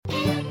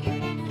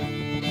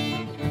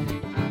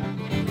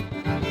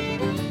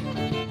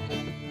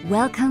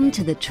Welcome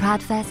to the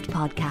TradFest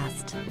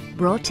podcast,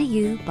 brought to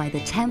you by the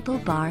Temple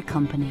Bar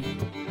Company.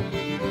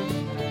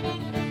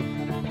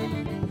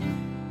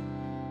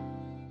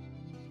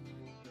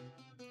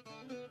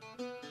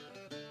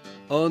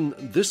 On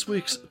this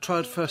week's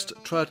TradFest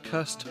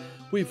Tradcast,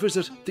 we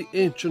visit the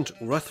ancient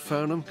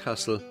Rathfarnham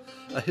Castle,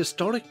 a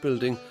historic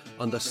building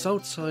on the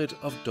south side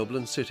of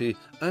Dublin City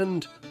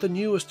and the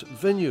newest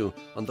venue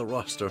on the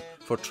roster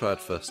for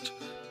TradFest.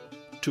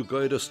 To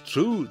guide us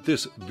through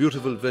this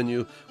beautiful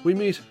venue, we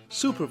meet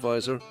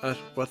Supervisor at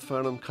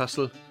Rathfarnham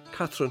Castle,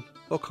 Catherine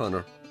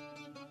O'Connor.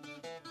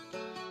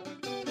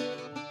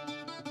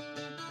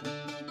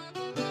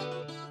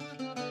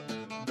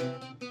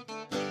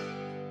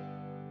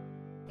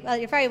 Well,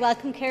 you're very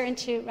welcome, Kieran,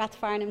 to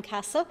Rathfarnham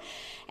Castle.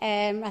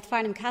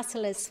 Rathfarnham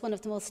Castle is one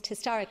of the most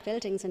historic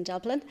buildings in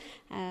Dublin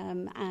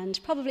and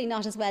probably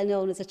not as well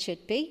known as it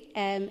should be.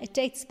 It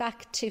dates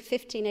back to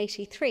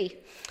 1583.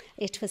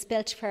 It was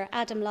built for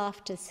Adam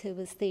Loftus, who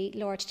was the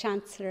Lord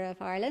Chancellor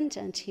of Ireland,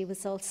 and he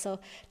was also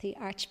the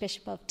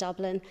Archbishop of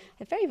Dublin.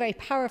 A very, very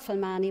powerful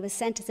man. He was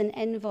sent as an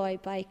envoy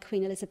by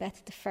Queen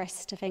Elizabeth I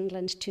of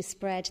England to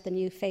spread the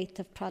new faith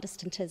of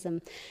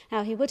Protestantism.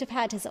 Now, he would have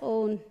had his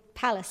own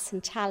palace in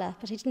Tala,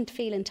 but he didn't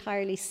feel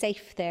entirely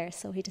safe there,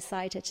 so he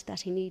decided that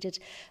he needed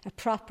a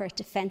proper,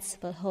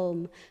 defensible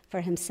home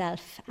for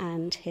himself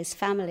and his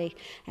family.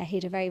 He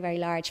had a very, very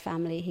large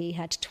family. He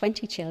had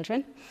 20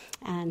 children,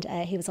 and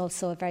he was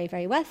also a very,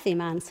 very wealthy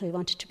man, so he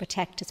wanted to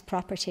protect his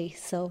property.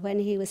 So when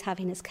he was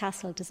having his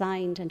castle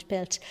designed and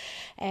built,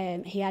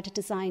 he had it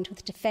designed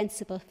with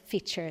defensible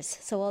features.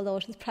 So although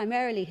it was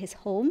primarily his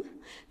home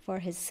for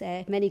his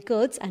many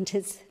goods and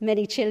his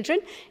many children,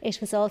 it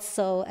was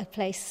also a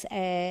place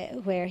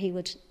where he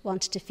would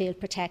want to feel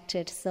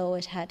protected. So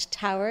it had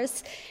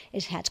towers,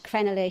 it had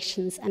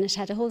crenellations, and it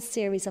had a whole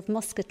series of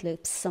musket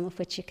loops, some of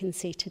which you can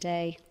see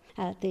today.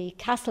 The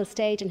castle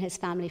stayed in his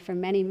family for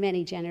many,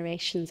 many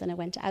generations, and it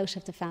went out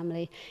of the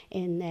family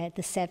in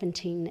the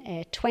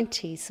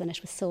 1720s when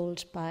it was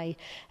sold by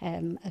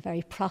a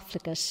very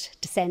profligate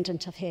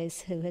descendant of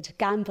his who had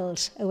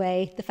gambled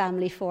away the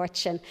family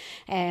fortune.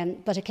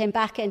 But it came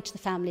back into the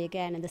family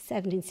again in the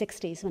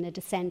 1760s when a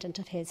descendant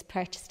of his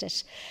purchased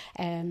it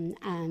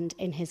and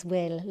in his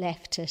will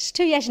left it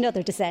to yet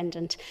another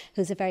descendant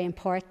who's a very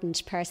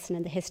important person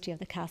in the history of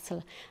the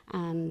castle,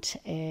 and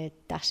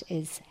that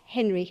is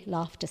Henry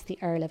Loftus, the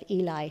Earl of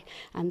Ely,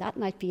 and that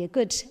might be a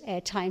good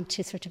time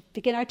to sort of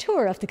begin our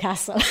tour of the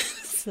castle.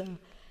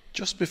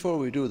 Just before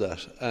we do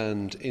that,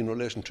 and in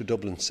relation to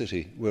Dublin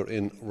City, we're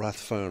in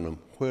Rathfarnham.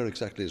 Where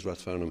exactly is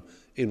Rathfarnham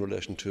in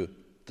relation to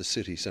the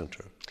city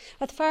centre?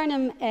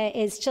 Rathfarnham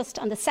is just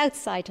on the south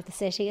side of the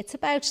city. It's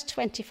about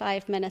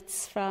 25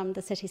 minutes from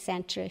the city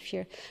centre if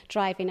you're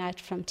driving out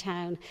from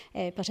town,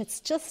 but it's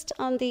just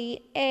on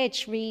the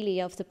edge really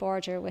of the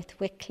border with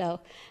Wicklow.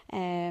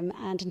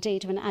 And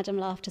indeed, when Adam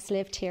Loftus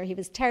lived here, he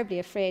was terribly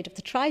afraid of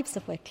the tribes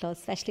of Wicklow,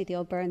 especially the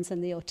O'Byrnes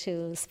and the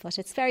O'Tooles, but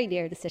it's very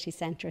near the city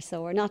centre,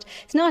 so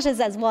it's not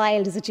as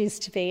wild as it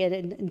used to be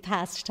in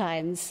past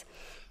times.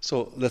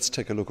 So let's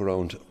take a look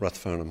around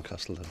Rathfarnham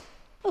Castle then.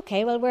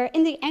 Okay, well, we're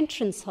in the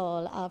entrance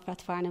hall of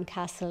Rathfarnham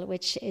Castle,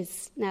 which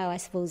is now, I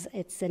suppose,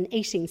 it's an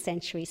 18th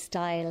century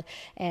style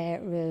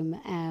room,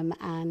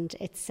 and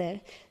it's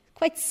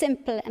quite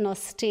simple and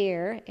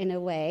austere in a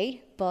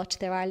way, but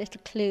there are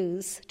little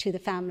clues to the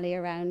family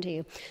around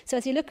you. So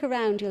as you look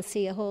around, you'll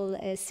see a whole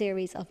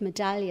series of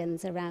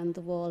medallions around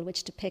the wall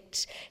which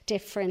depict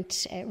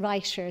different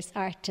writers,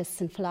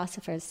 artists and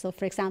philosophers. So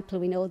for example,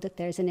 we know that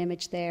there's an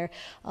image there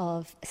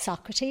of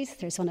Socrates,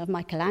 there's one of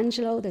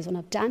Michelangelo, there's one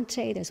of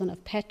Dante, there's one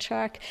of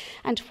Petrarch.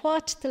 And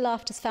what the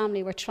Loftus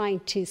family were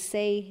trying to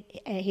say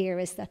here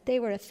is that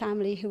they were a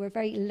family who were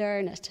very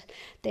learned.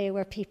 They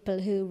were people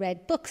who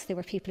read books, they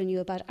were people who knew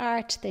about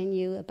art, they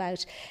knew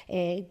about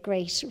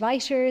great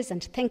writers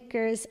and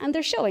thinkers, and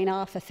they're showing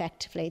off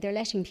effectively. They're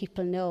letting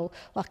people know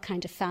what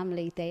kind of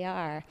family they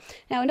are.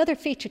 Now, another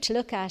feature to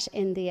look at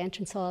in the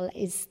entrance hall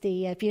is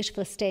the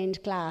beautiful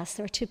stained glass.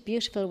 There are two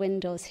beautiful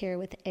windows here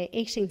with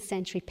 18th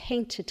century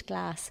painted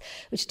glass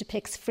which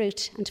depicts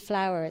fruit and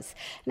flowers.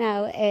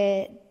 Now,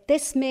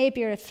 this may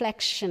be a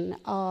reflection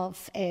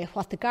of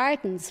what the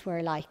gardens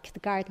were like, the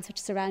gardens which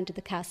surrounded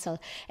the castle.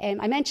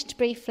 I mentioned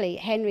briefly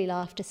Henry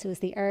Loftus, who was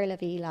the Earl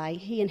of Ely.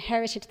 He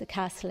inherited the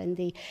castle in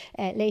the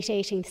late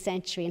 18th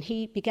century, and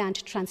he began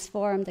to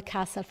transform the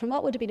castle from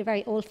what would have been a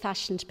very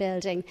old-fashioned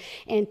building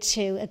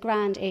into a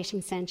grand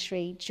 18th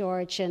century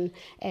Georgian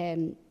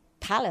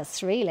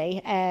palace, really.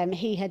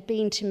 He had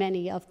been to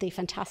many of the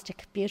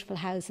fantastic, beautiful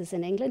houses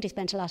in England. He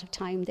spent a lot of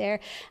time there,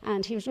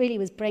 and he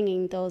was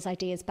bringing those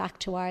ideas back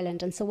to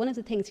Ireland. And so one of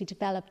the things he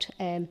developed,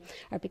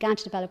 or began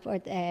to develop, were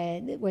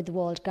the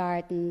walled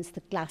gardens, the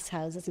glass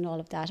houses and all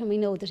of that. And we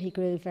know that he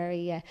grew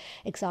very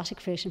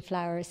exotic fruit and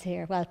flowers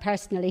here. Well,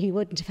 personally, he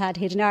wouldn't have had,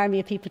 he had an army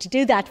of people to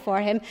do that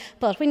for him,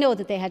 but we know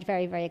that they had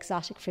very, very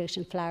exotic fruit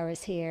and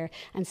flowers here.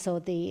 And so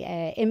the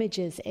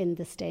images in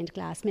the stained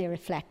glass may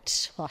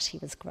reflect what he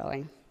was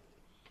growing.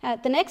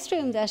 The next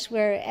room that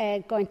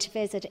we're going to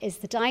visit is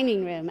the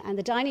dining room, and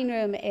the dining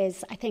room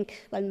is, I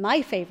think, well,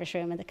 my favourite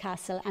room in the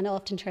castle, and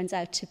often turns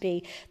out to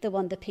be the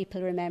one that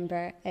people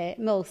remember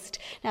most.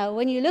 Now,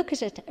 when you look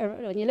at it, or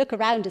when you look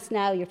around us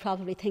now, you're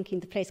probably thinking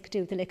the place could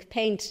do with a lick of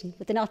paint,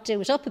 would they not do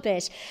it up a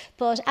bit?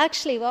 But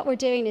actually what we're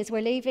doing is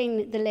we're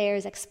leaving the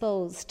layers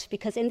exposed,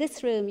 because in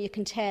this room you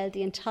can tell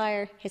the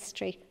entire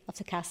history of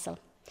the castle.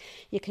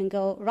 You can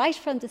go right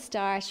from the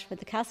start, when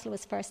the castle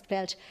was first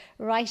built,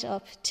 right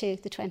up to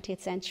the 20th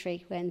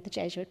century when the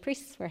Jesuit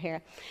priests were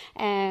here.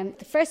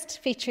 The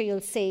first feature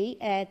you'll see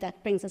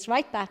that brings us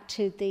right back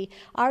to the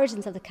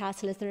origins of the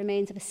castle is the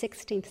remains of a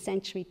 16th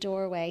century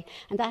doorway,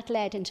 and that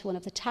led into one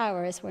of the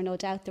towers where no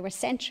doubt there were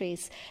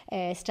sentries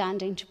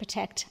standing to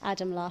protect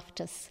Adam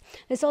Loftus.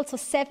 There's also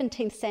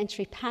 17th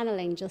century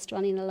panelling just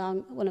running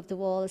along one of the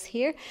walls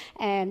here.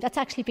 That's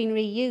actually been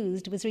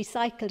reused. It was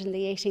recycled in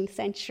the 18th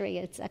century.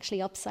 It's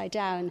actually upside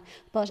down,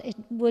 but it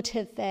would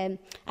have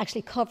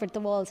actually covered the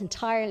walls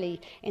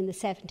entirely in the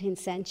 17th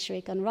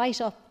century, gone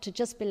right up to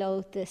just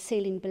below the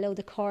ceiling, below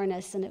the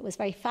cornice, and it was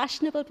very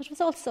fashionable, but it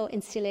was also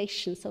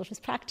insulation, so it was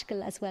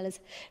practical as well as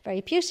very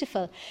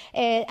beautiful.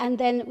 And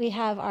then we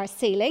have our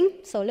ceiling,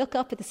 so look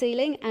up at the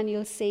ceiling and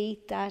you'll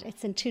see that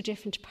it's in two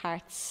different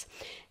parts.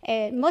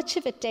 Much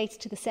of it dates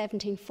to the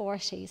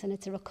 1740s, and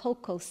it's a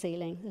Rococo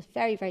ceiling. It's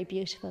very, very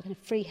beautiful, kind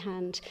of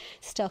freehand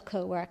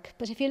stucco work.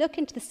 But if you look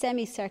into the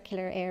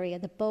semicircular area,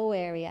 the bow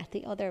area at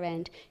the other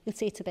end, you'll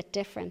see it's a bit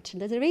different. And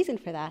there's a reason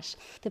for that.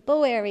 The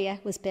bow area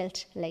was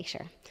built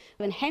later.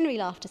 When Henry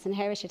Loftus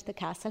inherited the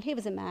castle, he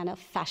was a man of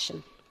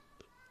fashion,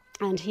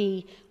 and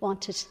he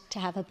wanted to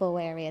have a bow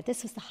area.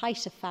 This was the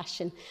height of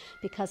fashion,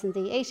 because in the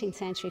 18th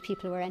century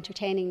people were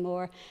entertaining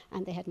more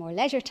and they had more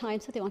leisure time,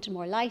 so they wanted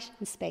more light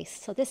and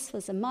space. So this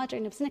was it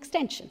was an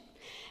extension,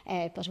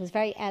 but it was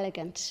very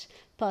elegant.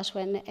 But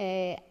when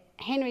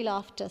Henry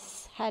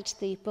Loftus had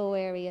the bow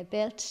area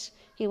built,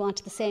 he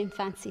wanted the same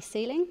fancy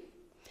ceiling.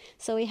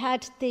 So he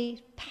had the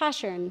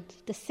pattern,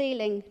 the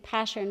ceiling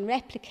pattern,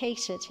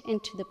 replicated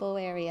into the bow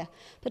area,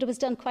 but it was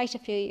done quite a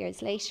few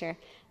years later,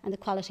 and the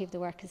quality of the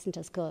work isn't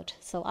as good.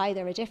 So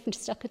either a different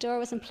stucador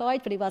was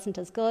employed, but he wasn't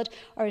as good,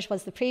 or it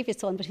was the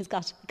previous one, but he's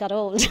got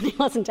old and he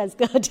wasn't as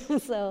good.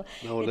 So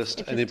now,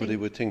 lest anybody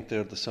would think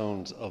they're the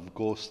sounds of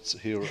ghosts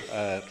here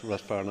at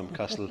Rathfarnham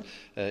Castle,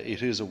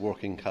 it is a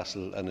working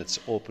castle and it's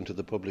open to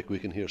the public. We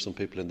can hear some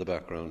people in the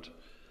background.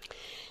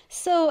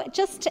 So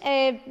just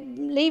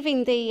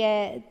leaving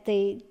the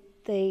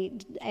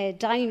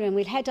dining room,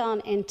 we'll head on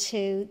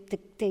into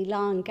the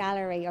long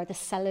gallery, or the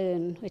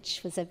saloon,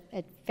 which was a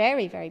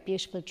very, very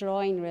beautiful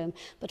drawing room,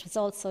 but was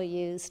also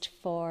used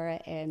for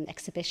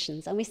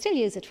exhibitions. And we still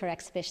use it for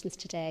exhibitions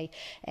today.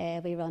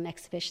 We run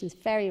exhibitions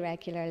very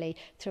regularly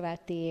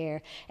throughout the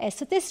year.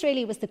 So this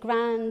really was the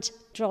grand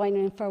drawing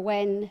room for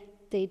when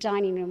the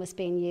dining room was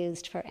being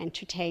used for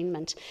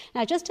entertainment.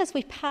 Now, just as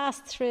we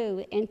pass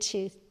through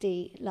into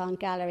the long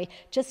gallery,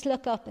 just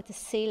look up at the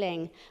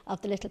ceiling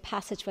of the little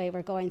passageway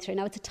we're going through.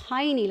 Now, it's a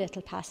tiny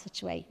little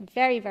passageway,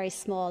 very, very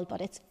small, but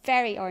it's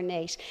very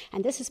ornate.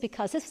 And this is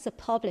because this was a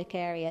public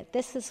area.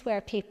 This is where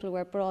people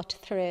were brought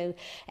through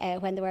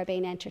when they were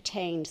being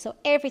entertained. So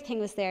everything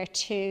was there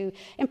to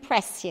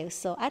impress you.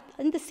 So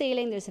in the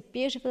ceiling, there's a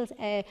beautiful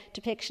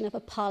depiction of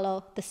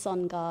Apollo, the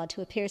sun god,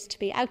 who appears to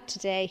be out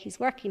today. He's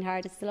working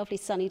hard. It's a lovely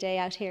sunny day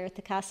out here at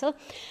the castle.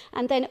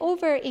 And then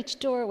over each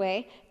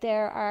doorway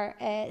there are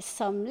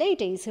some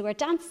ladies who are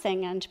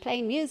dancing and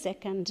playing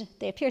music, and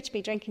they appear to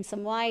be drinking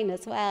some wine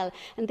as well.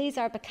 And these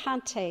are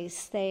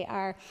bacchantes. They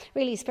are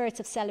really spirits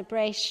of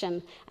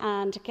celebration,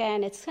 and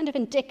again it's kind of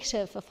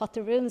indicative of what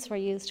the rooms were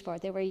used for.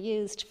 They were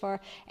used for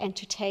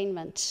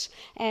entertainment.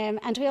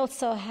 And we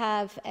also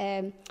have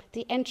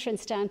the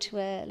entrance down to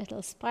a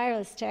little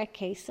spiral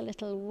staircase, a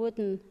little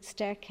wooden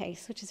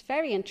staircase, which is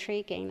very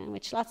intriguing and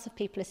which lots of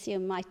people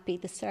assume might be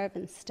the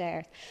servants'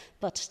 stair,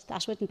 but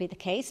that wouldn't be the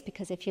case,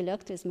 because if you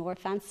look, there's more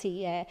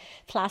fancy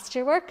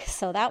plaster work,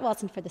 so that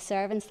wasn't for the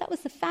servants. That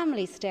was the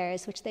family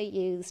stairs, which they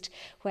used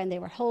when they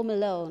were home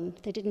alone.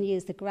 They didn't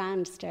use the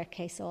grand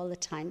staircase all the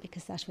time,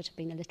 because that would have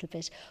been a little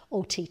bit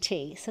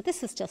OTT. So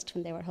this was just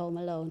when they were home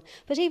alone.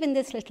 But even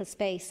this little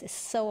space is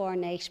so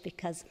ornate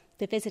because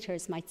the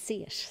visitors might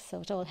see it,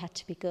 so it all had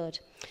to be good.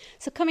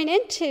 So coming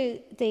into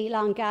the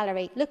long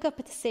gallery, look up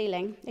at the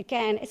ceiling.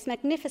 Again, it's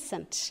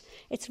magnificent.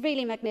 It's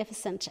really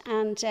magnificent,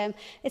 and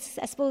I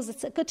suppose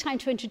it's a good time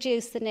to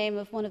introduce the name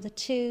of one of the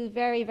two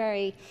very,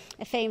 very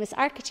famous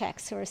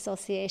architects who are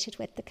associated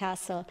with the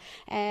castle.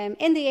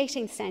 In the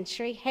 18th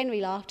century,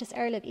 Henry Loftus,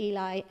 Earl of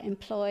Ely,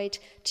 employed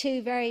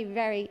two very,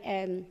 very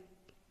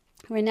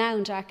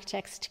renowned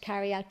architects to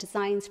carry out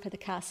designs for the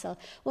castle.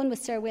 One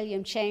was Sir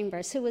William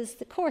Chambers, who was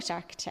the court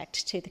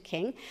architect to the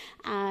king,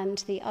 and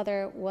the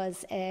other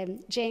was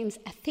James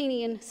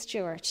Athenian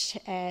Stewart,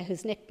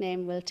 whose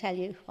nickname will tell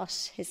you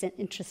what his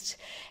interest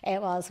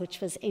was,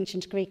 which was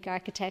ancient Greek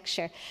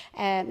architecture.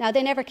 Now,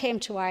 they never came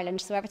to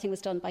Ireland, so everything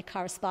was done by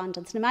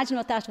correspondence. And imagine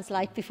what that was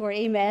like before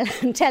email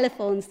and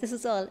telephones. This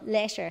was all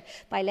letter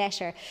by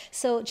letter.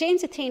 So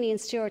James Athenian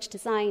Stewart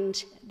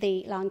designed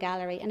the Long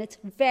Gallery, and it's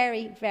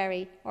very,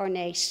 very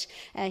ornate.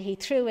 He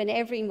threw in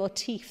every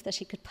motif that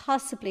he could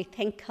possibly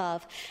think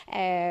of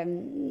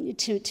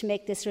to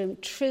make this room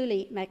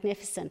truly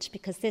magnificent,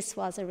 because this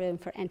was a room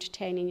for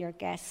entertaining your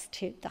guests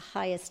to the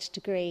highest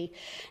degree.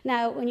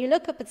 Now, when you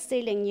look up at the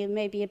ceiling, you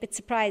may be a bit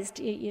surprised.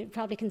 You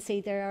probably can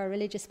see there are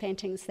religious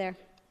paintings there.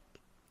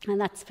 And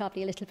that's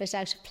probably a little bit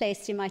out of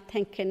place, you might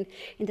think, in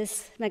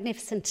this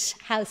magnificent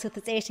house with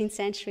its 18th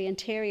century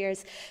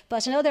interiors.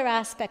 But another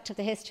aspect of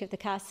the history of the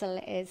castle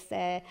is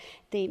the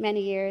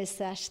many years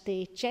that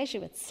the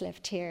Jesuits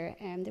lived here.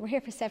 They were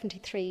here for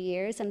 73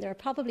 years, and there are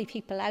probably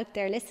people out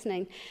there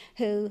listening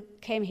who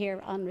came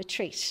here on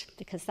retreat,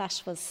 because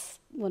that was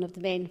one of the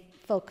main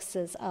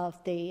focuses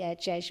of the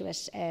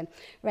Jesuit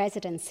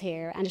residence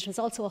here. And it was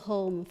also a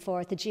home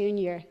for the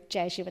junior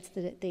Jesuits,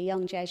 the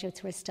young Jesuits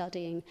who were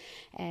studying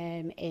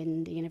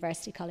in the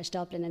University College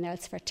Dublin and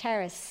Elsford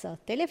Terrace. So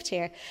they lived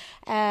here.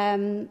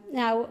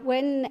 Now,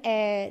 when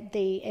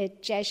the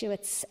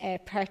Jesuits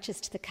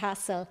purchased the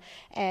castle,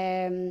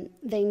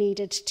 they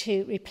needed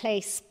to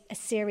replace a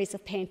series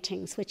of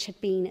paintings which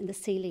had been in the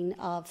ceiling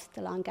of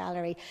the Long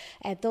Gallery.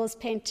 Those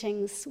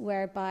paintings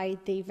were by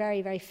the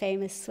very, very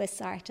famous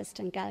Swiss artist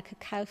Angelika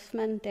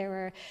Kaufmann. There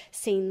were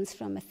scenes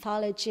from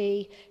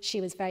mythology. She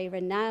was very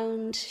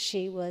renowned.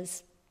 She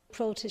was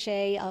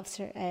protege of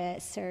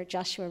Sir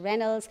Joshua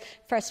Reynolds,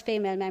 first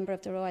female member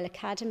of the Royal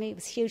Academy. It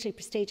was hugely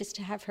prestigious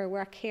to have her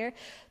work here,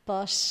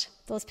 but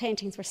those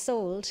paintings were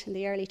sold in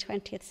the early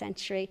 20th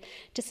century,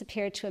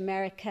 disappeared to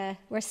America,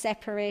 were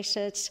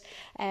separated,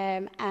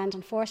 and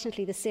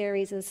unfortunately the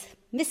series is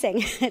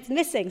missing. It's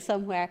missing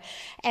somewhere.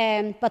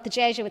 But the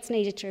Jesuits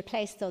needed to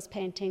replace those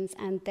paintings,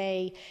 and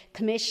they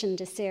commissioned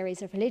a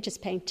series of religious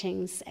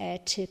paintings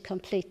to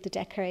complete the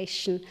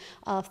decoration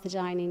of the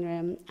dining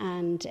room.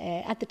 And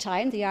at the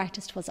time, the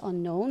artist was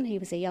unknown. He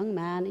was a young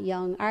man, a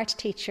young art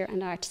teacher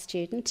and art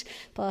student,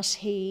 but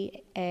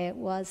he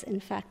was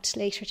in fact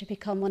later to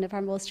become one of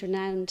our most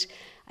renowned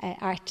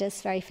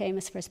artists, very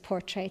famous for his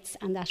portraits,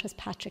 and that was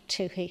Patrick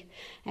Tuohy.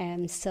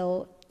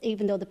 So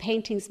even though the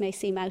paintings may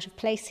seem out of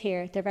place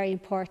here, they're very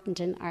important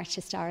in art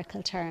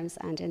historical terms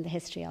and in the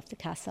history of the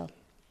castle.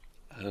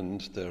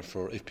 And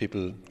therefore, if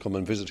people come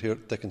and visit here,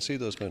 they can see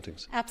those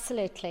paintings?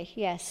 Absolutely,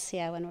 yes.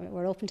 Yeah, when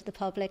we're open to the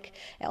public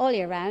all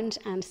year round.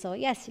 And so,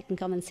 yes, you can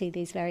come and see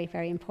these very,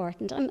 very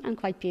important and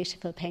quite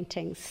beautiful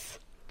paintings.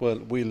 Well,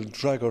 we'll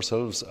drag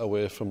ourselves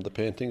away from the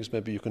paintings.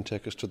 Maybe you can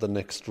take us to the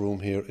next room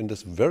here in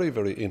this very,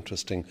 very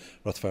interesting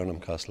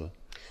Rathfarnham Castle.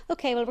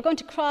 Okay, well, we're going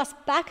to cross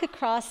back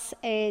across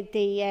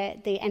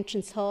the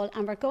entrance hall,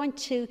 and we're going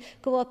to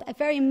go up a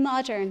very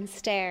modern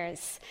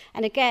stairs.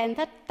 And again,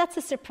 that's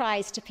a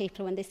surprise to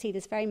people when they see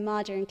this very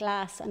modern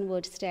glass and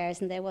wood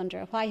stairs, and they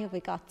wonder, why have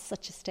we got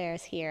such a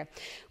stairs here?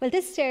 Well,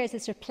 this stairs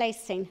is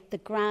replacing the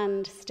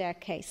grand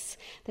staircase.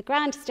 The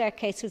grand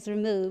staircase was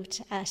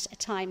removed at a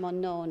time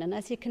unknown, and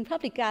as you can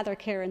probably gather,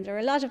 Kieran, there are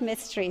a lot of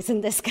mysteries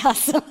in this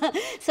castle.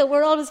 So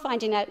we're always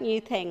finding out new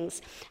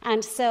things.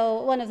 And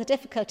so one of the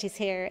difficulties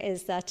here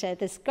is that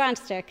this grand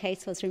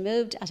staircase was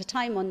removed at a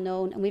time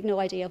unknown, and we've no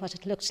idea what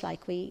it looked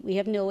like. We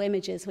have no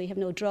images, we have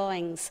no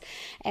drawings.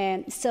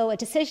 So a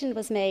decision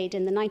was made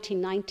in the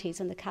 1990s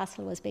when the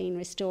castle was being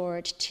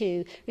restored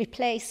to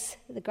replace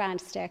the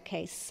grand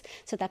staircase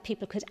so that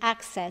people could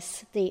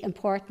access the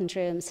important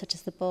rooms such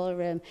as the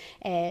ballroom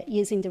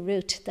using the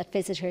route that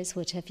visitors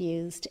would have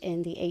used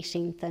in the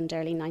 18th and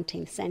early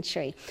 19th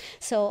century.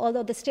 So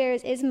although the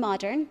stairs is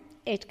modern,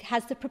 it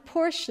has the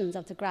proportions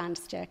of the grand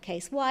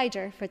staircase,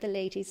 wider for the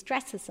ladies'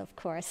 dresses, of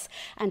course,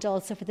 and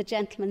also for the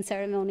gentlemen's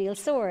ceremonial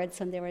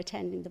swords when they were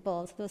attending the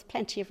ball. So there was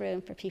plenty of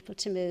room for people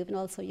to move, and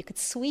also you could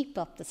sweep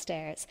up the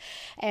stairs.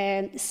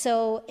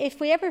 So if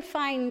we ever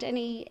find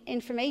any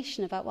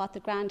information about what the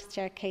grand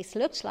staircase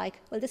looked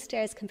like, well, the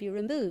stairs can be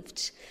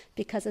removed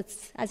because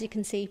it's, as you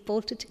can see,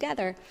 bolted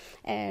together.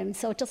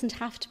 So it doesn't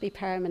have to be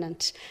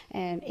permanent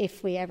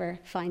if we ever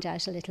find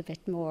out a little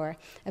bit more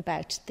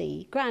about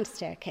the grand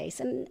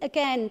staircase. And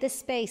again, this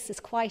space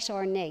is quite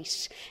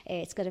ornate.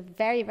 It's got a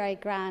very, very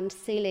grand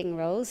ceiling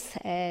rose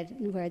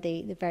where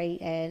the very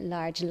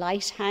large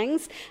light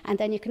hangs. And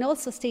then you can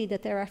also see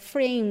that there are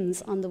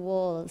frames on the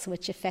walls,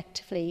 which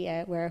effectively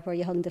where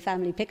you hung the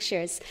family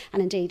pictures.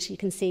 And indeed, you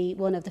can see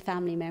one of the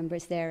family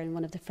members there in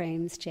one of the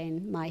frames,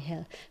 Jane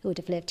Myhill, who would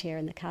have lived here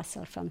in the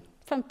castle from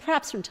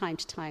perhaps from time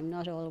to time,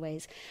 not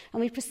always.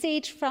 And we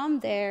proceed from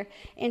there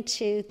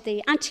into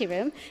the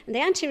anteroom. And the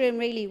anteroom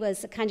really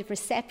was a kind of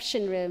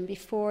reception room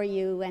before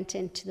you went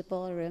into the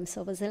ballroom.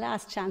 So it was the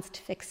last chance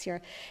to fix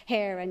your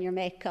hair and your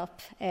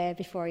makeup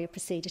before you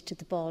proceeded to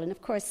the ball. And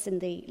of course, in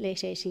the late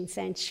 18th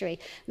century,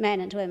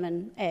 men and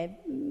women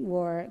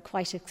wore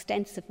quite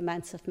extensive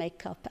amounts of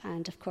makeup.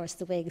 And of course,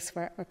 the wigs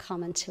were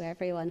common to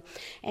everyone.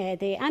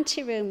 The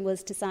anteroom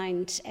was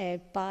designed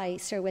by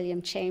Sir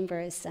William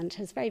Chambers and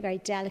has very, very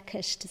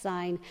delicate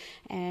design,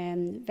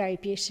 very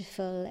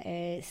beautiful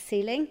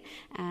ceiling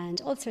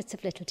and all sorts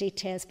of little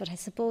details. But I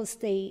suppose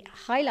the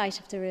highlight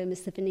of the room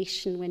is the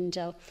Venetian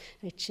window,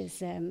 which is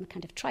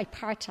kind of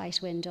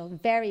tripartite window,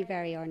 very,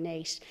 very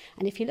ornate.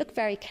 And if you look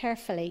very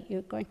carefully,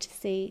 you're going to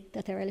see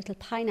that there are little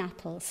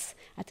pineapples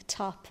at the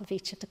top of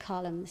each of the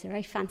columns. They're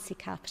very fancy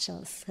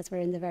capitals, because we're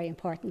in the very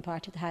important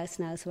part of the house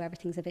now, so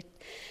everything's a bit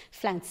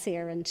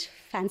flouncier and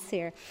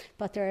fancier.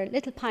 But there are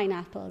little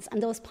pineapples,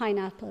 and those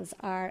pineapples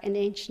are an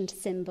ancient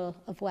symbol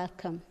of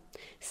welcome.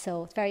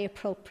 So it's very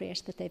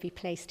appropriate that they be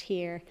placed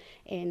here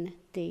in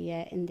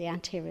the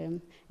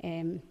anteroom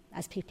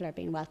as people are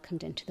being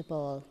welcomed into the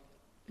ball.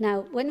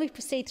 Now, when we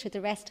proceed through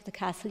the rest of the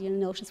castle, you'll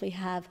notice we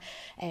have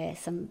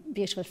some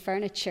beautiful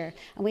furniture,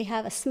 and we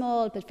have a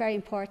small but very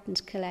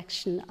important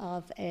collection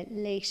of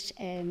late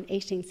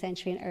 18th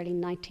century and early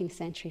 19th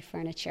century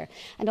furniture.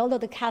 And although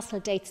the castle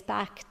dates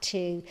back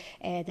to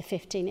the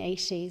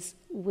 1580s,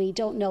 we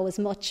don't know as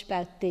much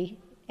about the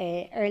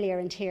earlier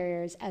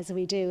interiors as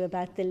we do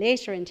about the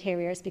later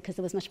interiors, because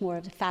there was much more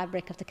of the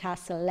fabric of the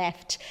castle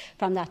left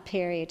from that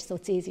period, so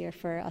it's easier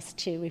for us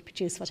to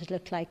reproduce what it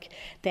looked like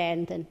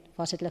then than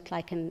what it looked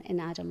like in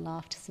Adam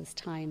Loftus's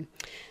time.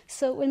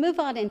 So we'll move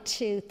on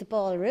into the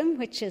ballroom,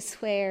 which is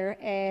where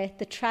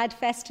the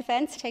TradFest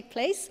events take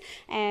place.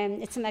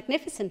 It's a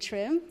magnificent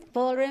room,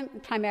 ballroom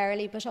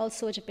primarily, but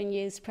also would have been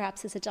used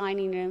perhaps as a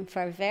dining room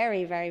for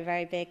very, very,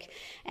 very big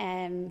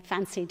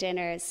fancy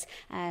dinners.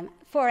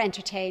 For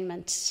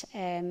entertainment.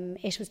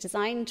 It was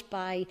designed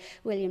by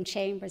William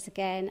Chambers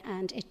again,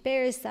 and it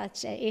bears that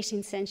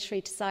 18th century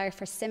desire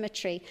for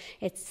symmetry.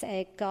 It's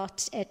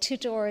got 2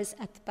 doors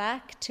at the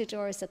back, 2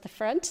 doors at the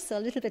front, so a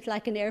little bit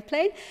like an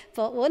airplane,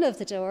 but one of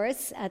the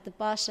doors at the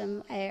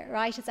bottom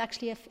right is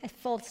actually a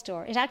false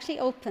door. It actually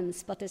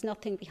opens, but there's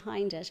nothing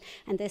behind it,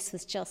 and this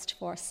was just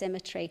for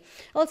symmetry.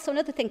 Also,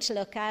 another thing to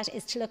look at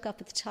is to look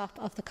up at the top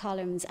of the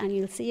columns, and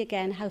you'll see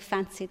again how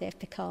fancy they've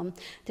become.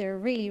 They're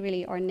really,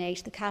 really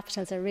ornate. The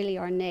capitals are really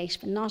ornate,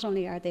 but not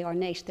only are they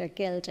ornate, they're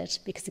gilded,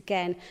 because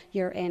again,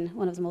 you're in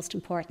one of the most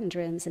important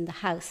rooms in the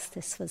house.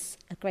 This was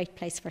a great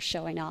place for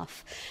showing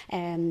off.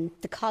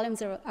 The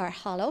columns are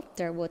hollow,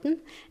 they're wooden,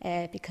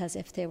 because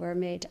if they were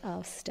made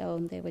of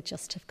stone, they would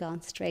just have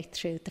gone straight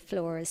through the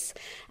floors.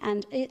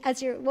 And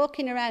as you're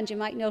walking around, you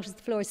might notice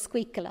the floors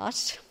squeak a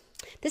lot.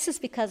 This is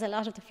because a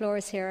lot of the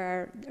floors here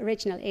are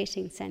original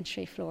 18th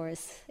century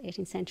floors,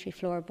 18th century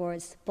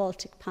floorboards,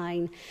 Baltic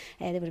pine.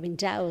 They would have been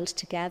dowelled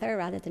together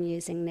rather than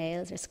using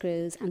nails or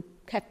screws, and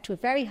kept to a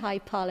very high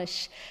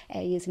polish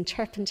using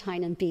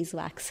turpentine and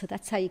beeswax. So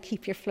that's how you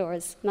keep your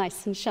floors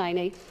nice and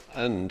shiny.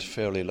 And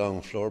fairly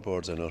long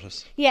floorboards, I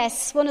notice.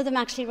 Yes, one of them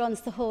actually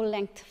runs the whole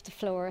length of the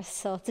floor,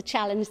 so it's a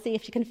challenge, see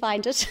if you can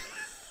find it.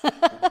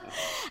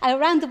 And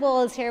around the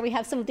walls here we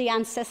have some of the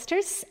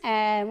ancestors.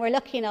 We're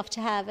lucky enough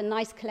to have a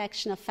nice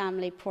collection of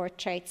family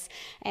portraits,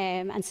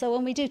 and so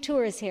when we do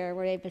tours here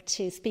we're able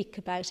to speak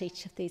about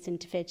each of these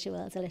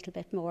individuals a little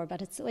bit more,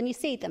 but when you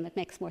see them it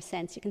makes more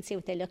sense. You can see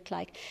what they look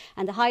like,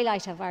 and the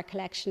highlight of our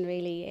collection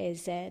really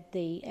is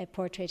the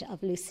portrait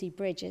of Lucy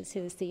Bridges,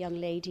 who is the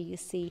young lady you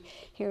see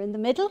here in the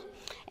middle.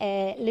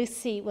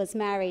 Lucy was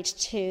married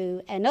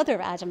to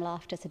another Adam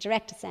Loftus, a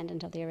direct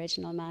descendant of the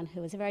original man,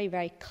 who was a very,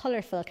 very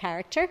colourful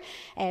character.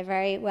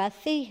 Very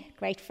wealthy,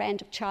 great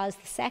friend of Charles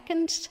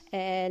II,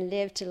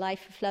 lived a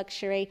life of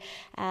luxury,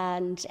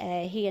 and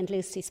he and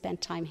Lucy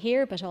spent time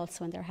here, but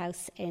also in their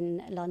house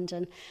in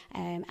London.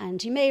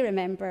 And you may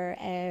remember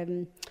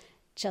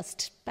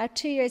just about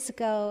 2 years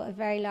ago, a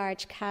very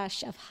large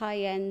cache of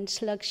high-end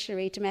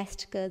luxury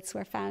domestic goods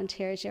were found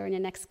here during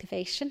an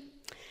excavation,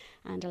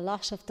 and a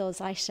lot of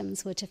those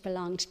items would have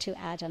belonged to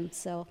Adam.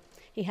 So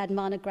he had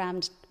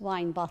monogrammed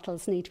wine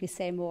bottles. Need we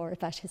say more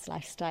about his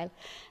lifestyle?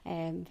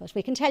 But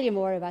we can tell you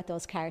more about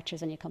those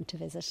characters when you come to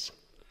visit.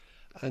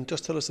 And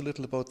just tell us a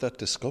little about that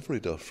discovery,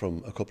 though,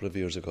 from a couple of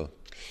years ago.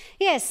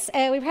 Yes,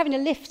 we were having a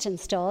lift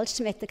installed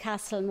to make the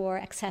castle more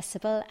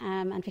accessible,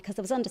 and because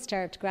there was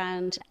undisturbed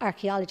ground,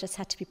 archaeologists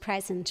had to be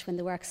present when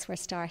the works were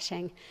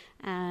starting.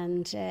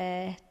 And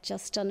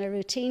just on a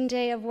routine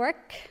day of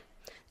work,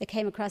 they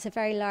came across a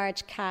very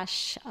large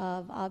cache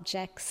of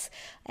objects,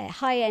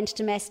 high-end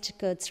domestic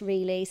goods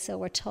really, so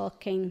we're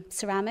talking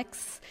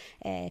ceramics,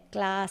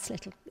 glass,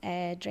 little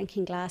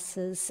drinking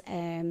glasses,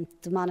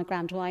 the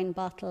monogrammed wine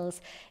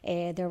bottles.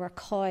 There were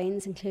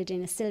coins,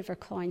 including a silver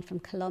coin from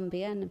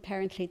Colombia, and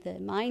apparently the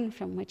mine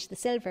from which the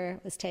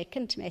silver was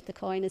taken to make the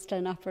coin is still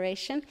in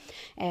operation.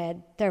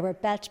 There were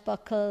belt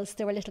buckles,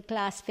 there were little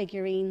glass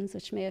figurines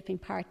which may have been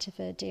part of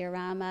a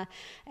diorama.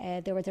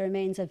 There were the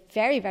remains of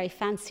very, very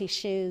fancy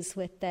shoes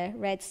with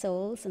red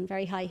soles and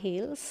very high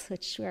heels,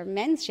 which were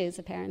men's shoes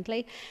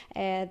apparently.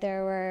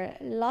 There were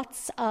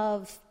lots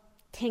of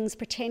things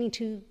pertaining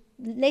to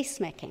lace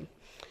making.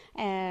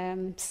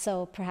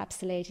 So perhaps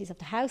the ladies of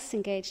the house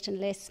engaged in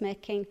lace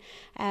making,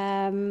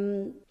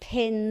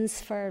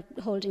 pins for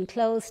holding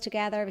clothes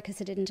together because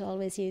they didn't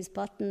always use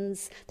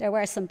buttons. There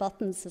were some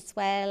buttons as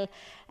well,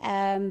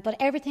 but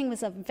everything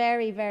was of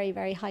very, very,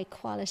 very high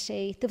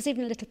quality. There was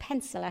even a little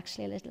pencil,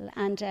 actually,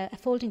 and a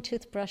folding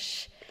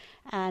toothbrush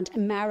and a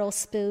marrow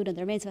spoon, and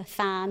the remains of a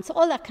fan, so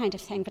all that kind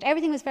of thing. But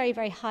everything was very,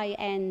 very high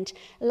end.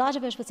 A lot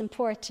of it was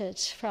imported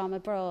from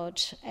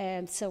abroad,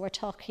 so we're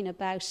talking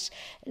about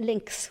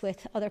links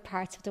with other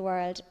parts of the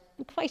world.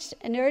 Quite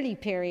an early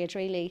period,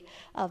 really,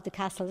 of the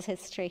castle's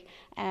history,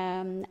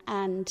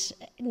 and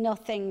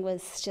nothing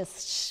was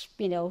just,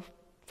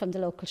 from the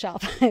local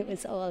shop. It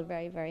was all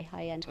very, very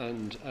high end.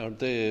 And are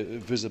they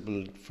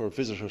visible for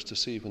visitors to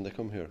see when they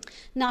come here?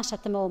 Not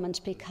at the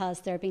moment, because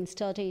they're being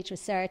studied,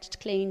 researched,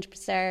 cleaned,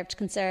 preserved,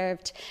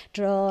 conserved,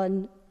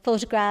 drawn,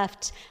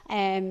 photographed,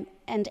 and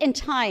in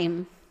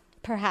time,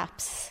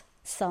 perhaps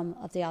some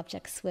of the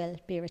objects will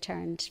be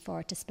returned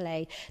for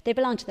display. They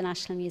belong to the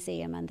National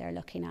Museum and they're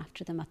looking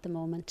after them at the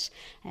moment,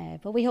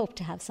 but we hope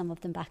to have some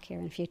of them back here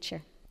in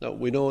future. Now,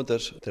 we know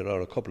that there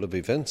are a couple of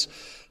events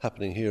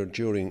happening here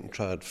during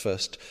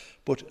TradFest,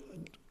 but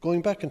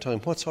going back in time,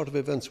 what sort of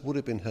events would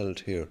have been held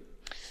here?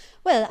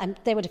 Well,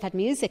 they would have had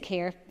music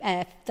here,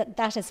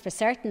 that is for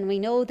certain. We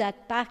know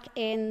that back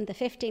in the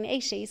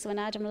 1580s, when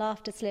Adam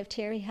Loftus lived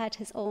here, he had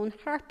his own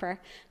harper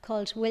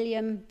called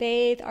William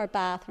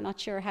Bath, we're not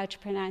sure how to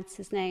pronounce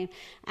his name,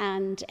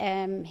 and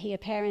he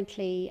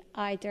apparently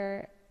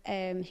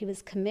he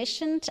was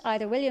commissioned,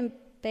 either William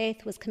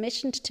Bath was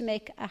commissioned to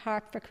make a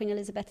harp for Queen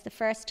Elizabeth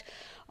I,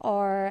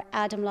 or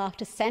Adam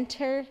Loftus sent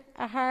her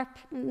a harp.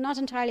 Not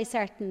entirely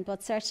certain,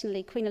 but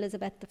certainly Queen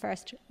Elizabeth I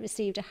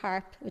received a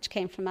harp which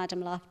came from Adam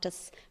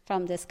Loftus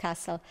from this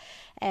castle,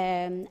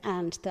 and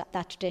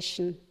that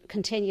tradition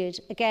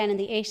continued. Again, in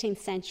the 18th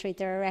century,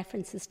 there are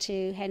references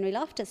to Henry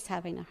Loftus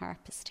having a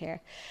harpist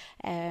here,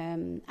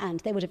 and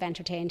they would have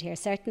entertained here.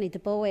 Certainly the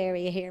bow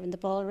area here in the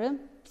ballroom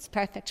is a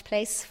perfect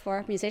place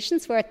for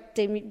musicians, where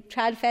the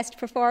TradFest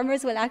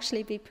performers will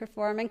actually be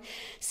performing.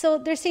 So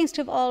there seems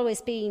to have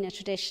always been a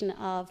tradition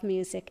of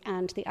music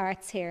and the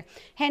arts here.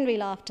 Henry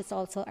Loftus,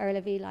 also Earl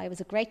of Ely,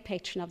 was a great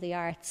patron of the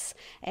arts,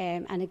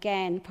 and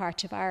again,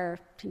 part of our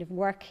kind of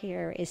work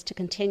here is to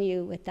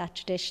continue with that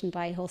tradition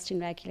by hosting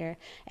regular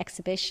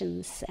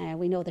exhibitions.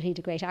 We know that he had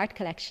a great art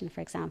collection,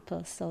 for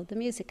example, so the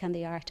music and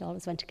the art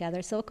always went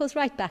together. So it goes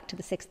right back to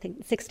the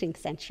 16th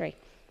century.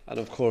 And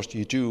of course,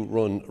 you do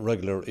run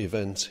regular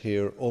events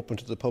here open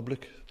to the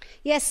public?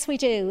 Yes, we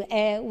do.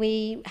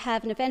 We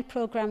have an event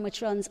programme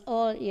which runs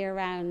all year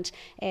round.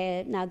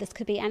 Now, this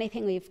could be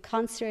anything. We have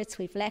concerts,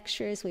 we have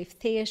lectures, we have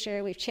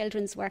theatre, we have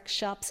children's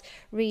workshops,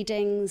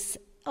 readings,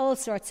 all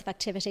sorts of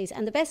activities,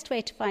 and the best way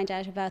to find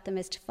out about them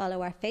is to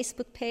follow our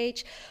Facebook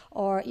page,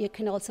 or you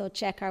can also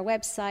check our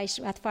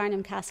website,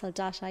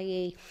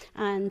 rathfarnhamcastle.ie,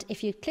 and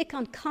if you click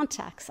on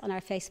contacts on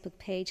our Facebook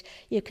page,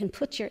 you can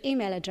put your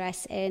email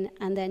address in,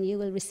 and then you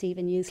will receive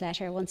a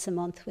newsletter once a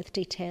month with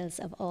details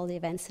of all the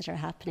events that are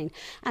happening.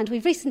 And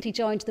we've recently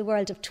joined the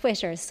world of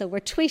Twitter, so we're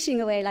tweeting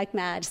away like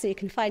mad, so you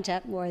can find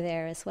out more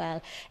there as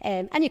well,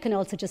 and you can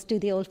also just do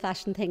the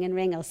old-fashioned thing and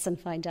ring us and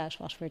find out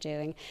what we're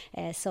doing.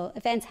 So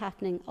events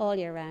happening all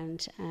year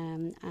round,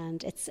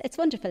 and it's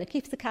wonderful. It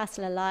keeps the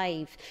castle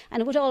alive,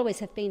 and it would always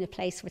have been a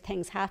place where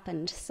things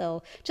happened.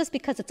 So just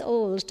because it's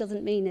old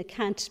doesn't mean it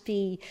can't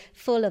be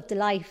full of the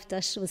life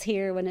that was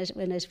here when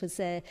it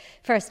was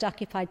first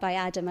occupied by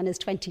Adam and his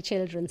 20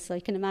 children. So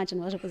you can imagine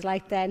what it was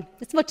like then.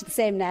 It's much the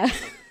same now.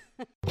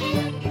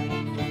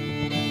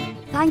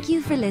 Thank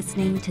you for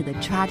listening to the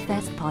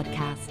TradFest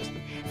podcast.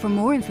 For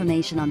more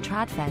information on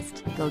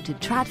TradFest, go to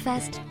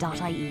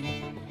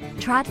tradfest.ie.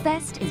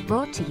 TradFest is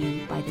brought to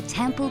you by the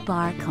Temple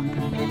Bar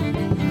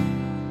Company.